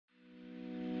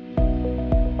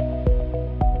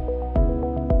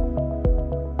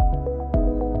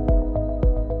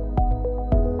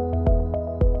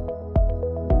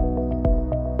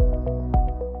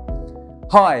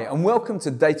Hi, and welcome to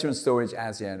Data and Storage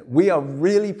ASEAN. We are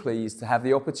really pleased to have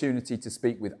the opportunity to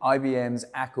speak with IBM's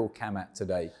Akhil Kamat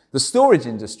today. The storage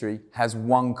industry has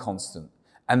one constant,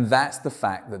 and that's the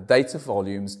fact that data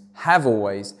volumes have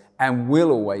always and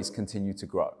will always continue to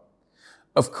grow.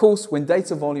 Of course, when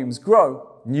data volumes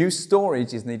grow, new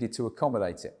storage is needed to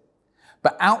accommodate it.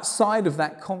 But outside of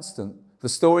that constant, the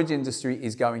storage industry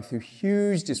is going through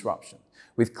huge disruption,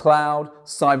 with cloud,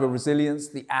 cyber resilience,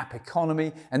 the app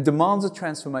economy, and demands of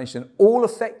transformation all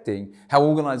affecting how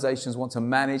organizations want to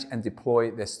manage and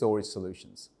deploy their storage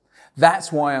solutions.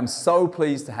 That's why I'm so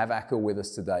pleased to have Akhil with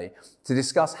us today to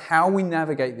discuss how we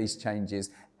navigate these changes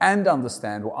and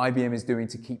understand what IBM is doing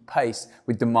to keep pace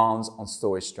with demands on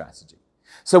storage strategy.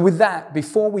 So with that,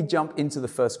 before we jump into the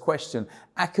first question,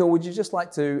 Akhil, would you just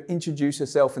like to introduce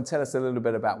yourself and tell us a little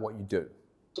bit about what you do?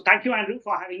 So thank you, Andrew,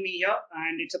 for having me here.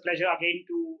 And it's a pleasure again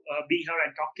to be here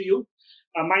and talk to you.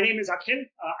 My name is Akhil.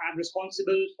 I'm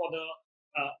responsible for the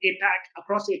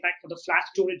across APAC for the flash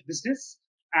storage business.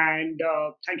 And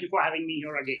thank you for having me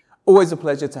here again. Always a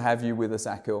pleasure to have you with us,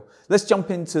 Akhil. Let's jump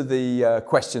into the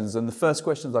questions. And the first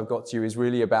questions I've got to you is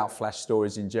really about flash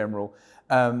storage in general.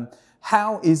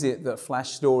 How is it that flash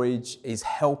storage is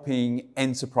helping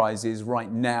enterprises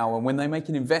right now? And when they make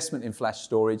an investment in flash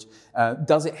storage,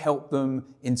 does it help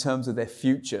them in terms of their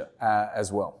future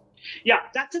as well? Yeah,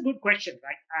 that's a good question,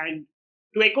 right? And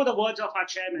to echo the words of our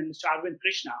chairman, Mr. Arvind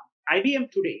Krishna,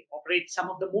 IBM today operates some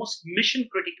of the most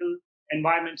mission-critical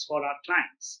environments for our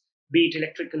clients, be it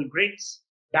electrical grids,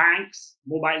 banks,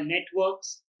 mobile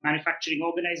networks, manufacturing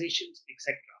organizations,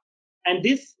 etc. And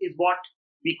this is what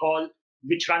we call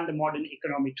which run the modern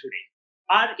economy today.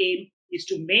 Our aim is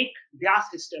to make their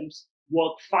systems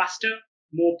work faster,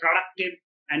 more productive,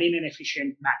 and in an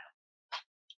efficient manner.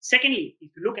 Secondly, if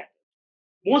you look at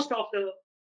it, most of the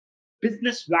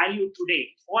business value today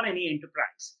for any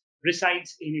enterprise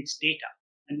resides in its data.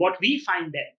 And what we find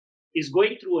then is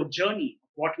going through a journey of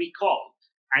what we call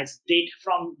as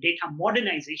from data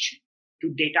modernization to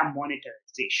data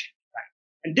monetization. Right?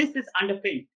 And this is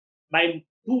underpinned by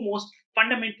two most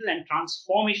fundamental and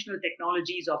transformational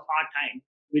technologies of our time,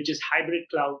 which is hybrid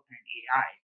cloud and AI.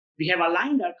 We have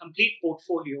aligned our complete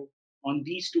portfolio on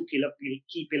these two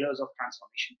key pillars of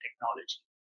transformation technology.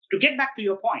 To get back to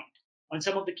your point on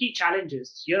some of the key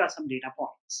challenges, here are some data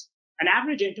points. An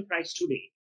average enterprise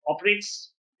today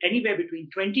operates anywhere between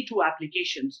 22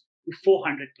 applications to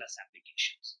 400 plus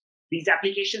applications. These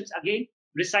applications, again,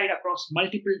 reside across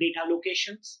multiple data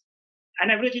locations. An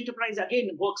average enterprise, again,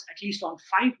 works at least on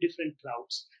 5 different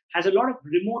clouds, has a lot of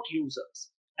remote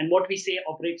users, and what we say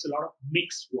operates a lot of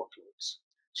mixed workloads.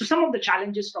 So some of the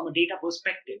challenges from a data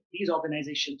perspective these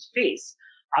organizations face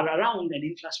are around an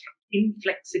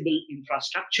inflexible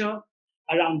infrastructure,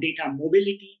 around data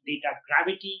mobility, data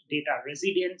gravity, data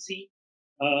resiliency,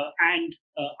 and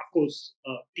of course,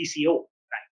 TCO.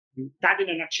 Right? That in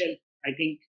a nutshell, I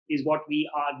think, is what we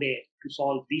are there to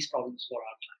solve these problems for our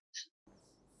clients.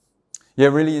 Yeah,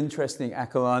 really interesting,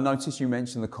 Akhil. I noticed you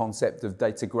mentioned the concept of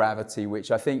data gravity, which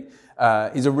I think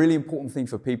is a really important thing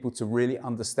for people to really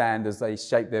understand as they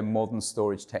shape their modern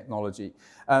storage technology.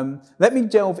 Let me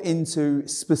delve into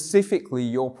specifically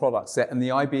your product set and the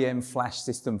IBM Flash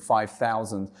System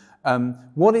 5000.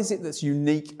 What is it that's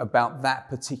unique about that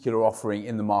particular offering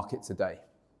in the market today?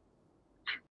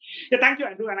 Yeah, thank you,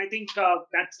 Andrew. And I think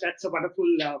that's a wonderful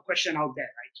question out there,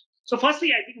 right? So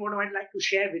firstly, I think what I'd like to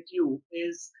share with you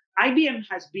is IBM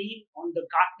has been on the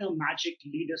Gartner Magic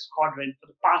Leaders Quadrant for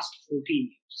the past 14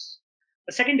 years.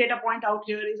 The second data point out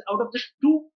here is out of the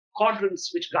 2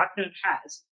 quadrants which Gartner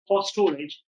has for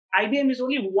storage, IBM is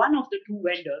only one of the 2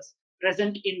 vendors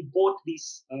present in both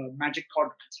these Magic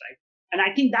Quadrants, right? And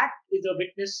I think that is a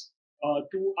witness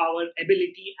to our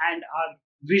ability and our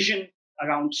vision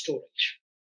around storage.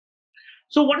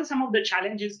 So what are some of the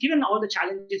challenges, given all the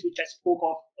challenges which I spoke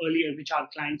of earlier, which our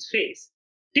clients face?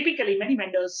 Typically, many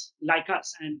vendors like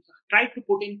us and try to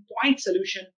put in point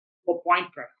solution for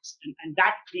point products, and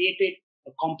that created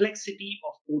a complexity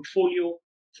of portfolio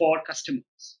for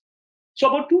customers. So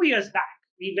about 2 years back,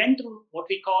 we went through what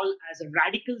we call as a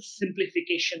radical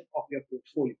simplification of your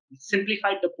portfolio. We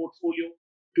simplified the portfolio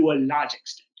to a large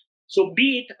extent. So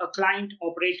be it a client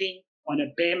operating on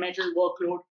a bare metal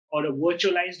workload or a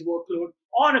virtualized workload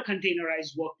or a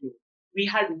containerized workload, we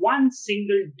had one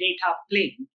single data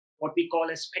plane, what we call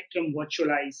a spectrum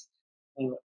virtualized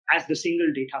as the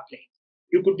single data plane.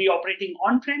 You could be operating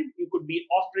on-prem, you could be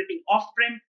operating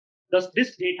off-prem. Thus,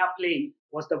 this data plane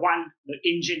was the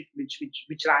engine which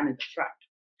ran at the front.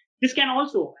 This can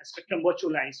also, as spectrum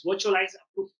virtualize up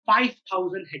to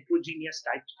 5,000 heterogeneous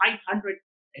types, 500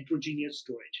 heterogeneous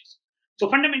storages. So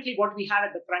fundamentally, what we have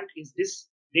at the front is this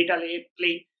data layer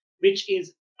plane, which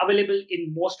is available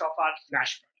in most of our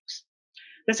Flash products.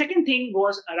 The second thing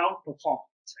was around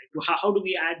performance, right? How do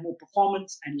we add more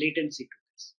performance and latency to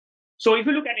this? So if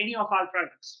you look at any of our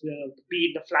products,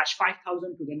 be it the Flash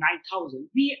 5000 to the 9000,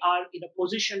 we are in a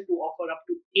position to offer up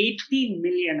to 18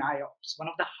 million IOPS, one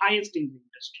of the highest in the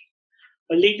industry.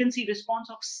 A latency response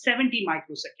of 70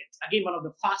 microseconds, again, one of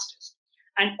the fastest.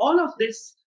 And all of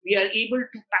this, we are able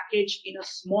to package in a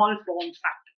small form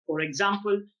factor. For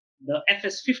example, the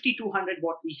FS5200,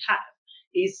 what we have,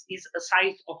 is a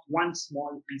size of one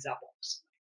small pizza box.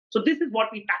 So this is what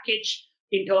we package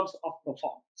in terms of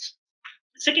performance.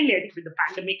 Secondly, I think with the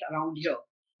pandemic around here,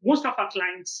 most of our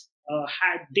clients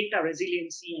had data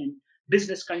resiliency and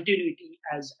business continuity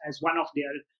as one of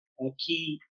their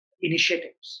key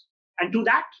initiatives. And to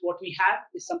that, what we have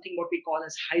is something what we call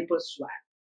as Hyper Swag.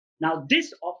 Now,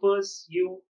 this offers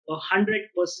you 100%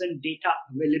 data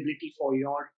availability for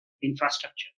your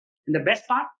infrastructure. And the best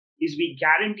part is we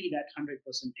guarantee that 100%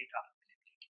 data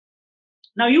availability.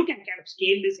 Now, you can kind of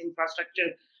scale this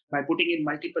infrastructure by putting in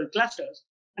multiple clusters.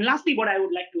 And lastly, what I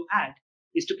would like to add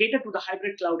is to cater to the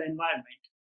hybrid cloud environment,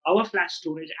 our flash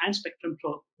storage and Spectrum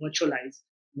Virtualize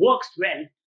works well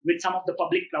with some of the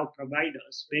public cloud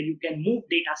providers where you can move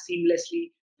data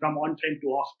seamlessly from on-prem to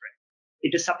off-prem.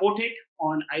 It is supported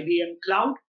on IBM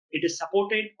Cloud. It is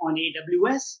supported on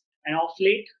AWS. And of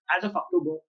late, as of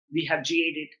October, we have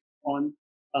GA'd it on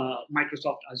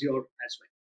Microsoft Azure as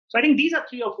well. So I think these are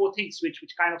 3 or 4 things which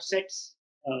kind of sets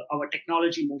our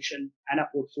technology motion and our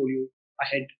portfolio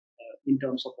ahead in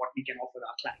terms of what we can offer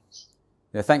our clients.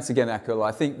 Yeah, thanks again, Akhil.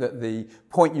 I think that the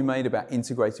point you made about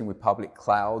integrating with public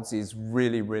clouds is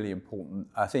really, really important.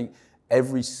 I think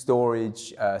every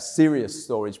serious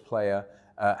storage player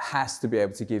has to be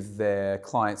able to give their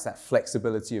clients that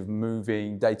flexibility of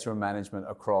moving data and management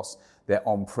across their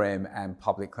on-prem and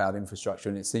public cloud infrastructure,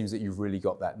 and it seems that you've really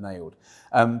got that nailed.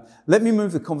 Let me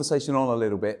move the conversation on a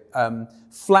little bit.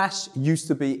 Flash used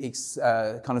to be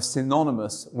kind of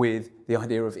synonymous with the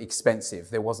idea of expensive.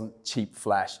 There wasn't cheap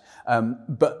Flash.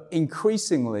 But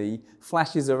increasingly,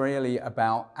 Flashes are really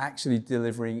about actually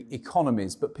delivering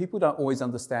economies, but people don't always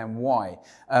understand why.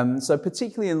 So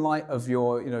particularly in light of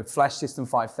your Flash System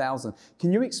 5000,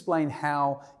 can you explain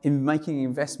how in making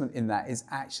investment in that is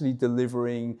actually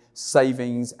delivering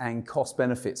savings and cost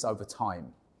benefits over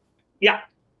time? Yeah,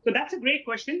 so that's a great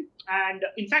question. And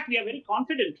in fact, we are very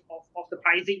confident of the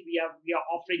pricing we are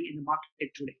offering in the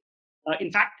market today.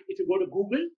 In fact, if you go to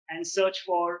Google and search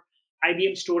for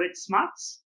IBM Storage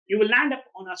Smarts, you will land up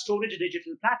on our storage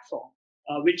digital platform,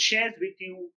 which shares with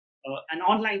you an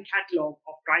online catalog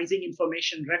of pricing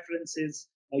information, references,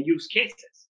 use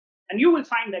cases. And you will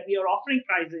find that we are offering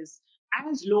prices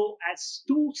as low as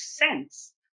 2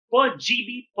 cents per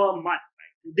GB per month.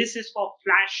 Right? This is for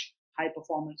Flash high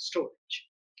performance storage.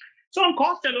 So on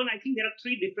cost alone, I think there are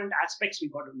 3 different aspects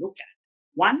we've got to look at.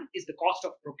 1 is the cost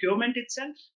of procurement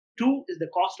itself. 2 is the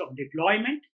cost of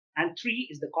deployment. And 3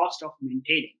 is the cost of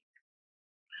maintaining.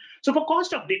 So for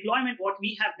cost of deployment, what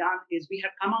we have done is we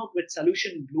have come out with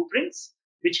solution blueprints,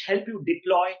 which help you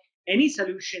deploy any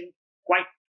solution quite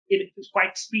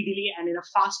speedily and in a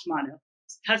fast manner,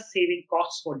 thus saving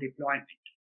costs for deployment.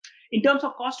 In terms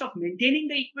of cost of maintaining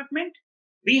the equipment,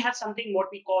 we have something what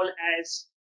we call as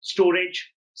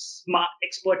Storage Smart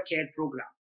Expert Care Program.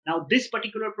 Now, this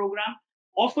particular program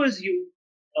offers you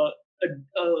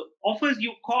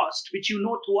cost which you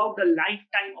know throughout the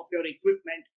lifetime of your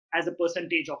equipment as a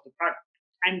percentage of the product.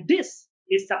 And this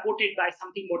is supported by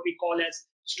something what we call as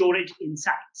Storage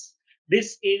Insights.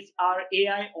 This is our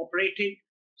AI operated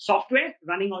software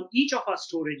running on each of our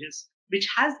storages, which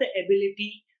has the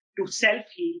ability to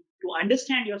self-heal, to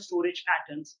understand your storage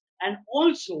patterns, and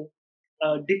also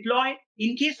deploy,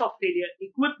 in case of failure,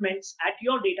 equipments at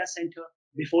your data center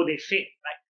before they fail,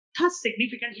 right? Thus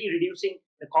significantly reducing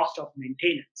the cost of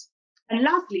maintenance. And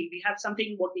lastly, we have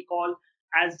something what we call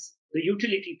as the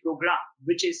utility program,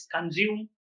 which is consume,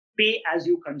 pay as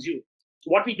you consume.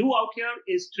 So what we do out here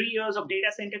is 3 years of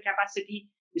data center capacity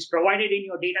is provided in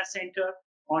your data center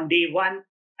on day 1,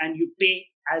 and you pay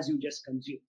as you just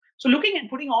consume. So looking and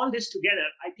putting all this together,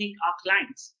 I think our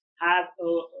clients have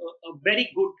a very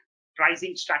good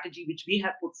pricing strategy, which we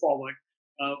have put forward,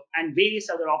 and various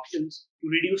other options to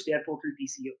reduce their total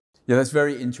TCO. Yeah, that's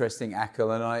very interesting,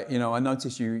 Akhil. And I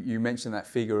noticed you mentioned that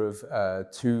figure of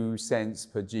 2 cents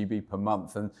per GB per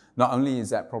month. And not only is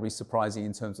that probably surprising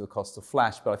in terms of the cost of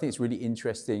Flash, but I think it's really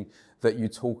interesting that you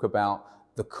talk about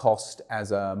the cost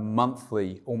as a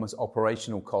monthly, almost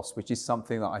operational cost, which is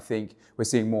something that I think we're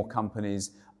seeing more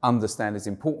companies understand is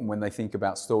important when they think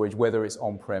about storage, whether it's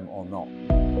on-prem or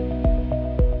not.